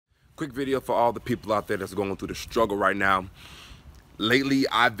Quick video for all the people out there that's going through the struggle right now. Lately,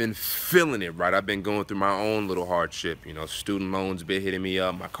 I've been feeling it, right? I've been going through my own little hardship. You know, student loans been hitting me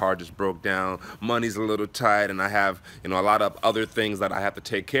up. My car just broke down. Money's a little tight, and I have, a lot of other things that I have to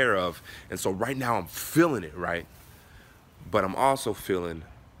take care of. And so right now, I'm feeling it, right? But I'm also feeling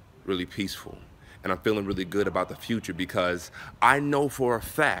really peaceful. And I'm feeling really good about the future because I know for a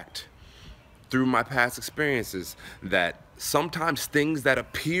fact, through my past experiences, that sometimes things that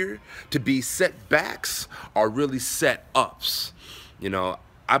appear to be setbacks are really set-ups.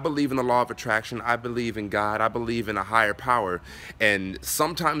 I believe in the law of attraction. I believe in God. I believe in a higher power. And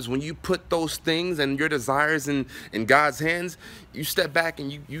sometimes when you put those things and your desires in God's hands, you step back and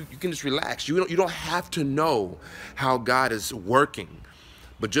you can just relax. You don't have to know how God is working.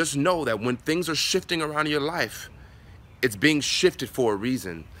 But just know that when things are shifting around in your life, it's being shifted for a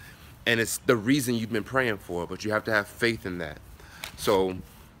reason. And it's the reason you've been praying for, but you have to have faith in that. So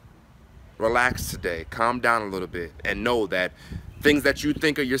relax today, calm down a little bit, and know that things that you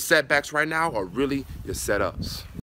think are your setbacks right now are really your setups.